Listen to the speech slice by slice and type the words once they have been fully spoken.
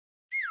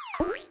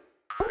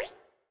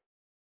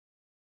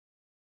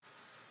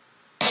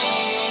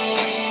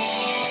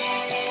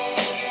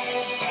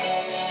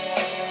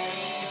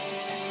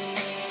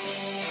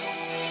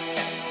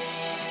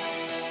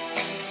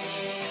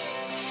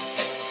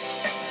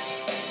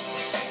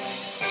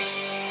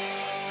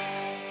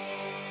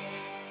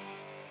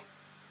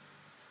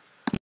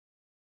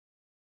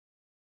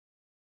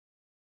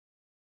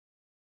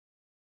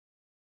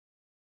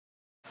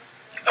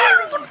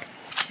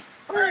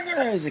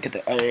Guys, look at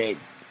the alright.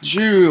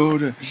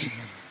 Jude.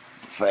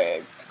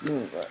 Fight.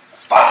 Look at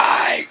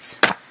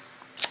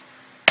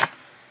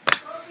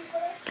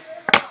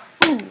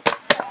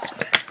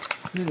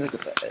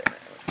that.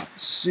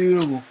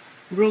 Suitable.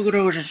 Look at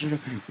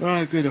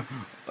One,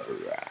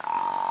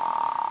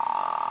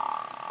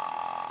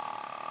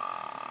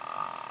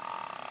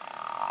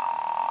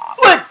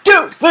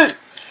 two, three.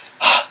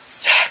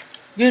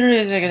 Get rid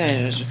of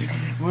this.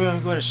 We're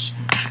going to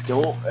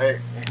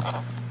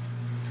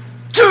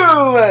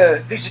do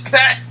it. This is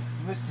that.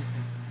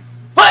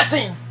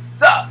 Pressing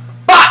the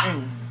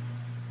button.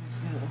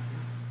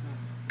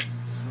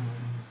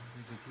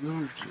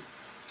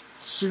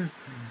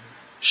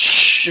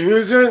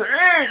 Sugar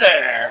in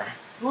there.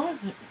 What?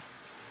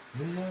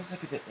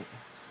 Look at that.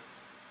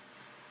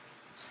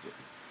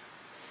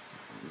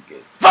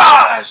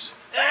 Flash!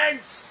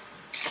 Thanks!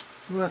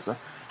 What's up?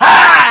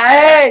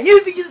 Hey!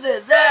 You think you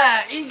did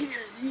that? You can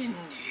get in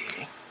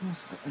there.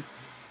 What's that?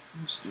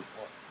 What's the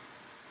what?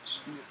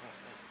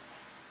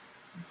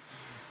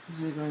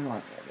 You're going on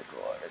there to go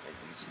over there.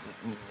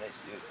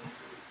 That's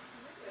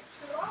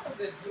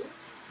it.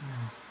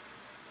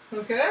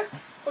 Okay?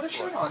 Put a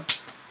shirt on.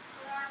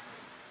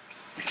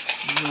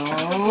 No.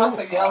 Lots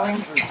of yelling.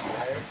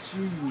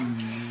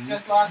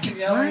 Just lots of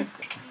yelling.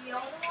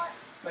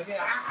 Like,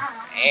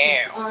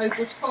 what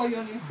you call you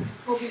on your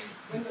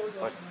windows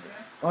open,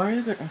 Are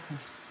you gonna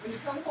when you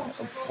come home,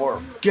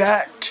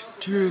 forget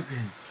to?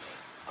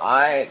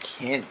 I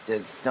can't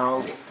just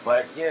know,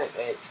 but yeah,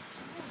 it.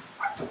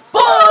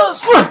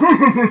 Boss!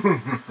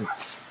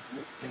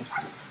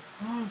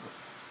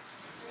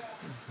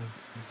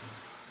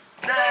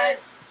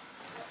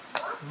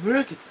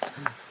 Look at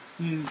that.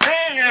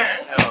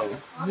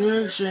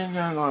 You're saying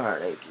I'm gonna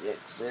like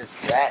it's a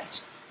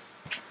set.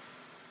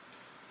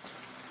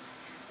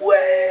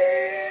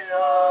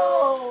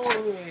 Well,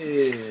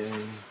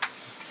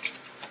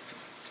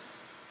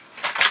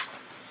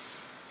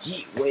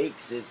 he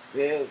wakes his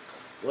sick,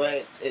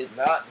 but it's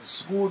not a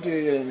school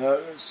day and not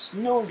a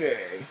snow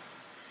day.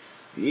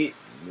 It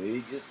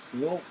made a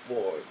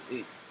snowfall.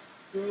 It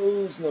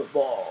throws the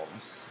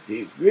balls.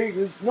 It makes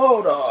a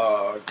snow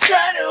dog.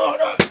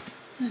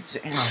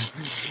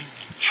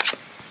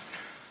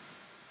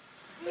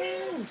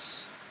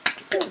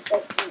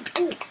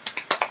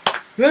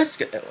 Let's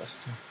get that list.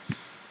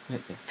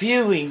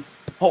 Feeling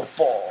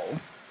hopeful.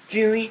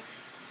 Feeling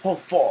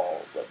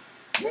hopeful.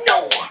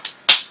 No!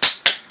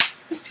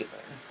 Let's do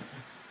this.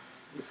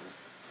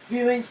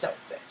 Feeling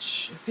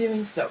selfish.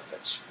 Feeling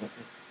selfish.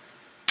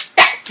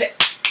 That's it!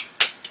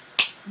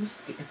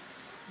 Let's do it.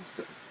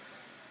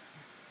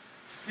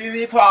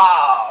 Feeling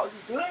proud.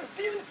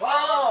 Feeling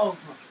proud.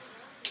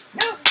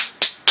 No!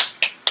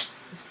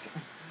 Let's go.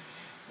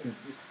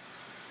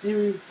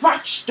 Feeling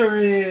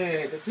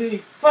frustrated.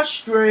 Feeling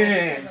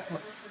frustrated.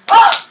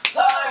 Oh,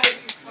 sorry.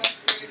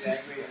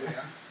 Let's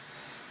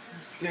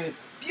do it.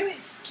 Feeling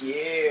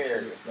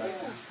scared.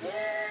 Feeling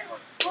scared.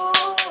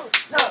 Oh,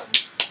 no.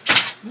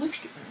 Let's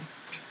go.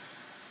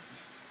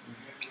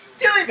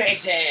 Feeling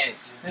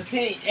patient.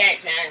 Feeling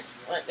patient.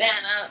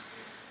 Banana.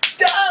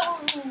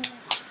 Down.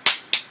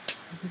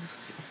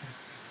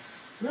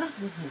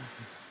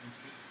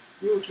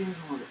 You can't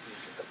hold it.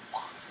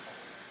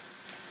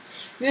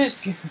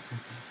 Yes.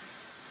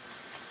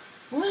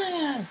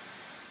 Well,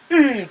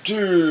 it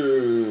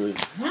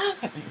is not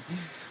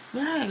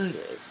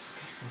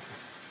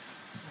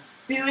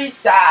feeling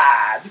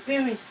sad.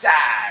 Feeling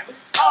sad.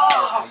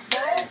 Oh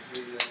man.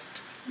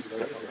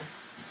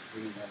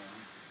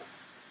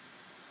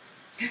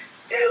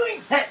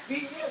 Feeling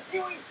happy.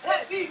 Feeling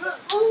happy.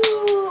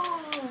 Ooh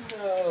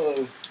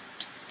no.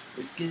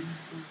 Let's get the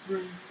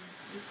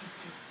rooms.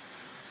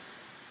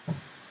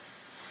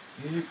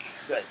 You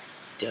cut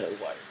the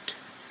word.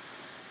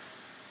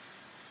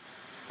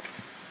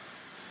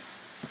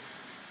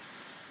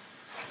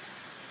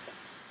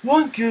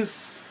 One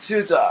goose,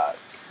 two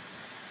dogs.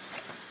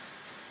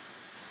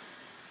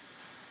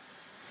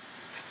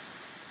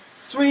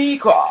 3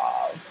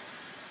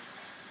 cars.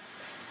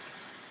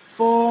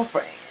 4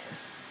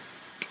 friends.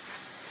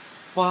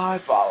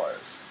 5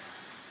 hours.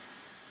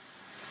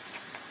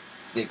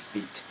 6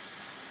 feet.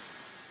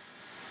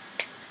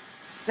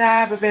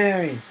 7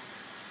 berries.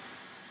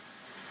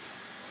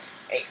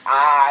 8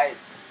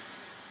 eyes.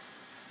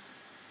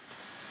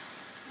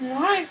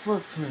 9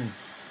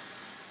 footprints.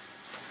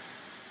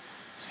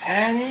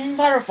 10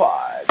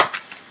 butterflies.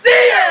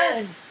 The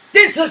end!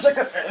 This is a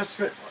good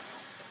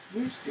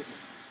one.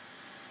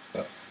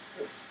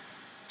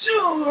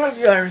 2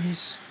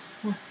 berries.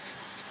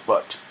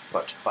 But.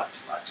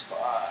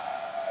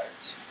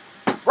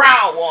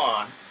 Round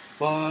 1.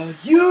 But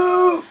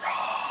you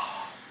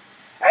wrong.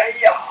 And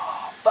your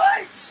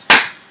fight.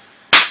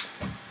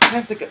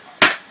 Have to go.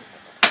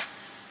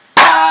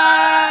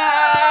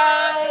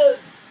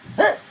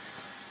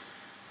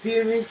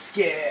 Feeling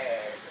scared.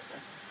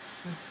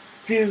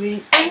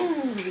 Feeling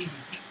angry.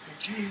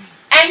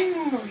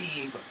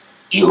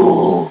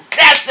 You.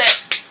 That's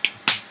it.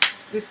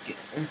 Let's get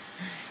it.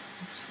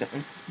 Let's go.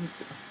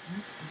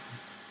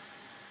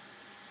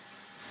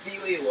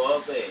 Feeling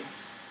loving.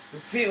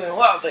 You're feeling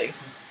lovely.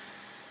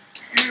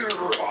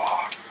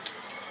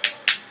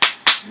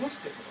 What's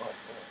going on?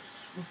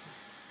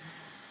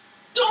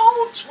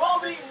 Don't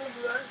rub me in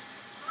the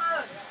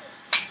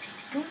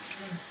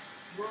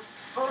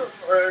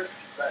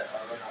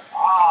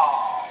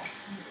oh,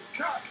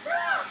 not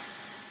bad.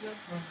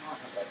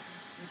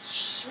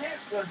 Shit,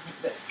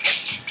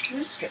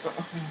 this go.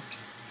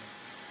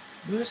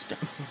 This go.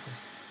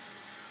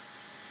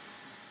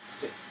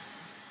 Stick.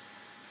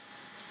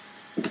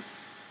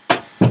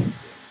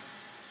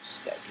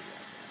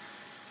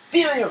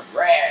 Feeling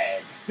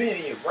red.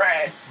 Feeling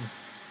red.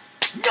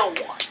 No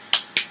one.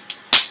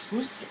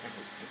 Who's taking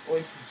this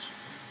boy?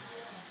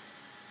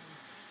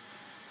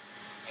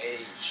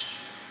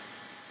 H.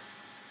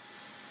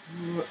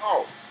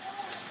 Oh.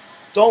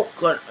 Don't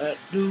gonna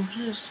do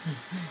this.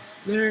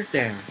 They're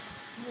there.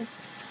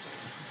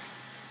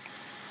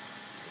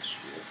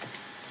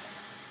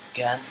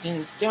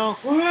 Guns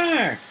don't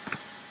work.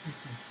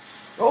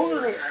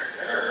 Oh,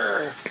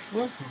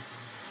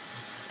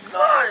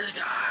 nice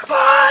guy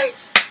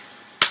bites.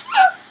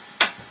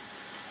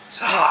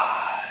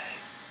 Time.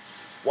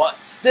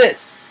 What's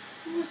this?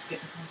 Who's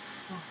getting this?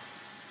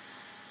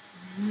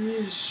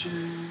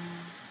 Mission.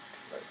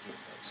 Okay,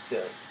 that's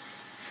good.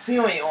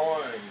 Feeling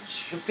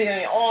orange. You're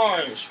feeling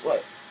orange.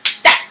 What?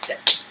 That's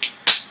it.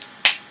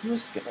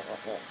 Who's getting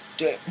this?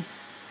 Dick.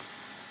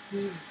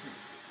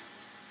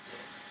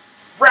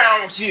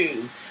 Round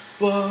 2.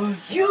 But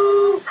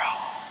you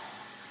wrong.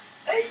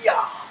 Hey,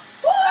 ya.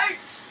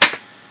 Fight.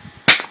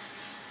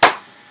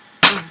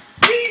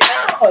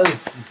 Yeah.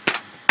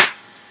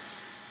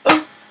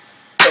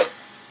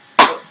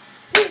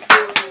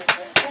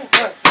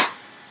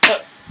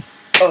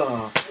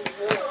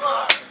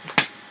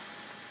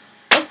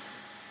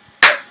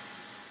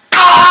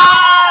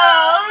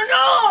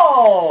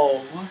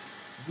 Oh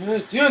no!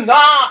 Do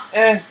not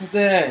then.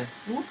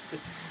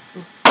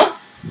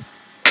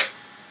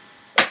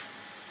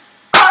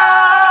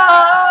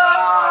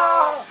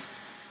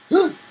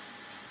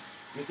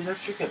 Making a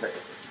chicken baby.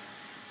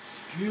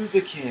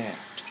 Scuba cat.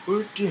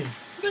 Virgin.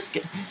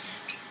 Biscuit.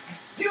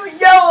 Feeling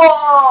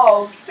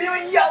yellow!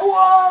 Feeling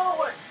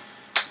yellow!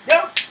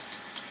 Nope.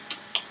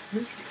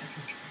 Biscuit.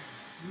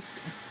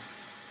 Biscuit.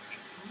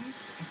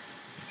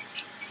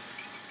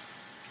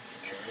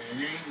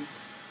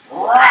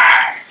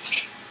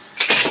 Rice!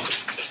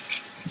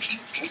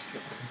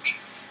 Biscuit.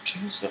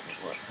 Biscuit.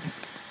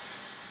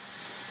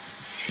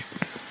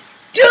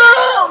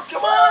 Dude!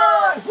 Come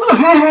on!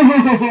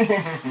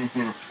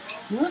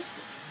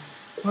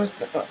 What's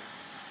the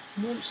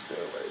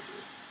way?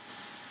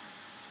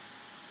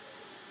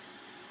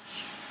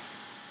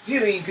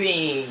 Viewing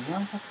green.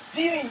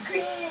 Viewing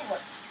green.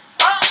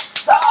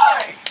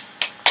 Outside.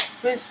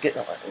 Let's get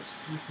the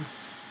lights.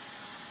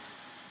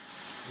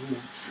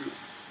 True.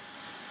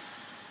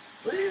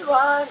 We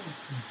run.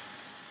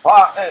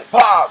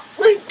 Pause.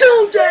 We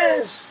do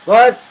this.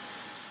 What?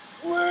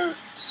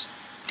 Works.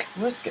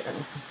 Let's get it.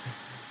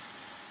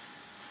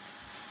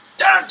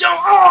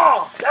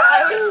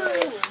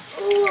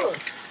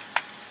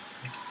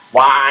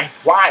 Why?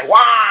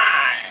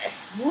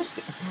 Who's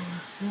the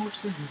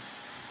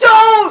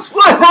don't!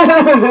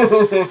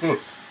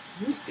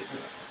 Who's the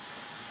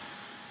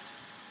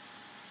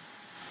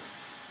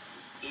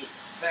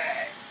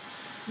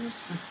effects?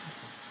 Who's the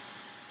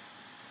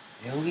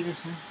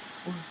alligators?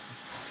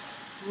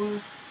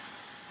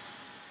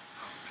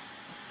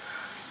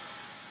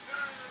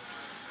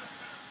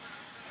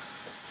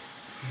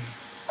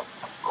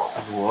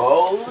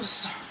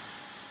 Close.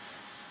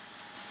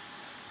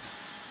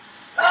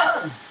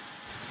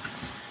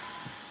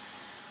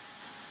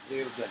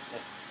 You got it.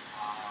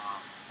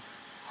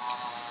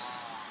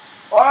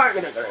 I'm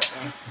gonna go.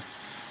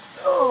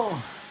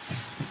 Oh,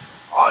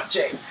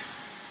 object.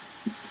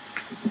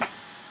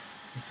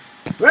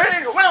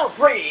 We're well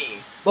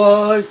free,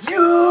 but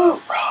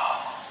you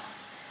wrong.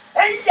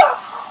 Hey, ya,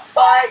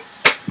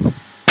 fight.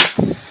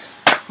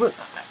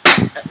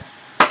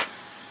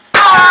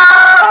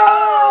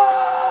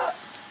 Ah!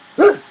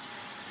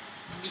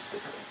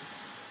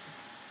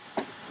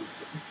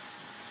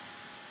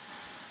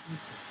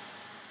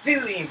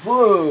 Feeling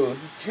blue.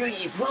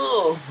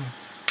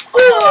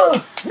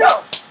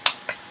 No!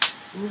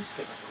 Who's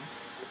gonna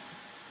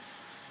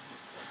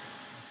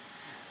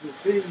We're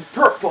feeling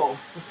purple.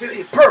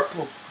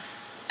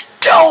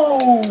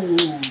 No!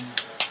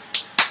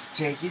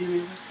 Take it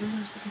away,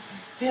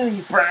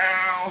 feeling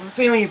brown.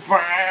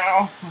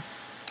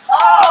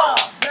 Oh,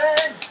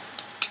 man!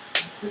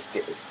 Let's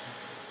get this.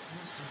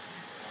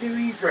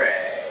 Feeling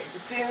gray.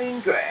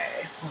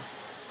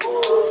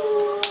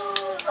 Ooh,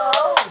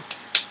 no!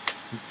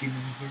 Let's get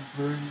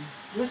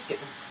Let's get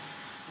this.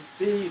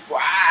 Feeling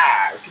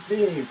black.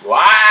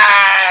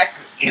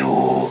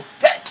 Ew.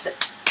 That's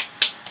it.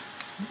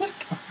 Let's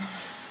go.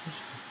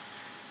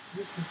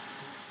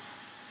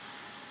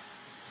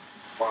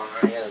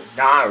 Fine,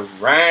 not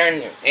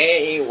run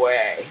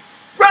anyway.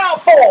 Round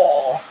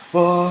 4.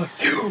 But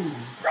you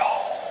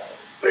roll.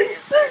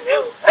 It's the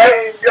new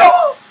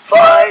angel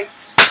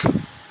fight.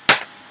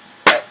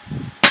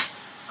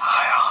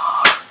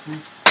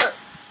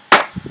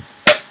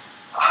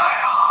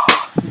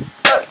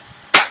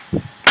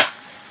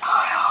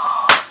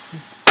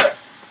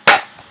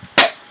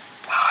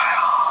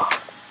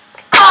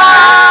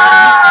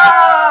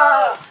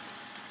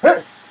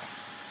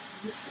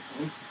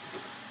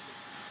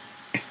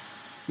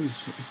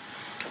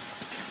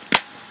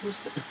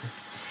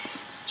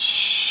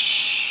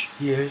 Shh!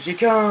 Here she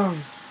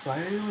comes.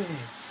 Right away.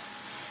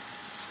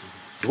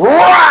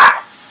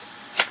 What?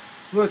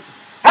 What's the...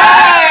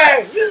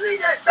 Hey! You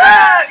need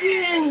that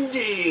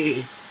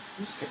Indy!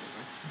 Who's getting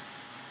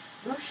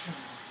this?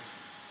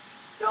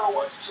 No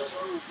one's just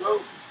on the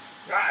road.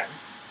 Right.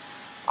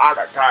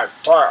 I can't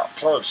tell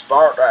to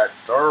start that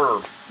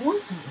third.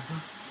 What's it?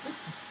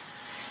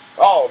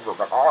 Oh,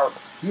 my God.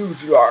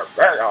 You are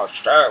very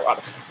upset.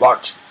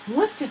 What?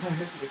 What's going on?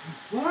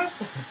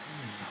 What's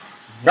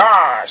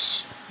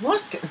nice.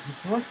 What's going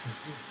on?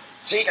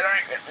 See the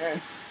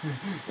ribbons.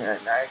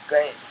 And I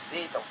can't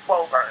see the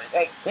poker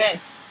again.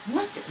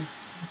 What's going on?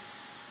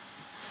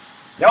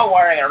 Don't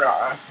worry,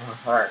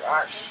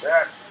 I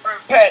said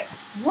repent.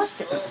 What's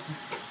going on?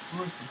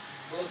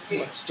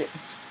 What's it?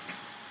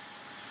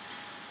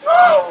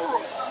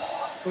 No!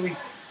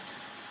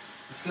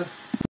 Let's go.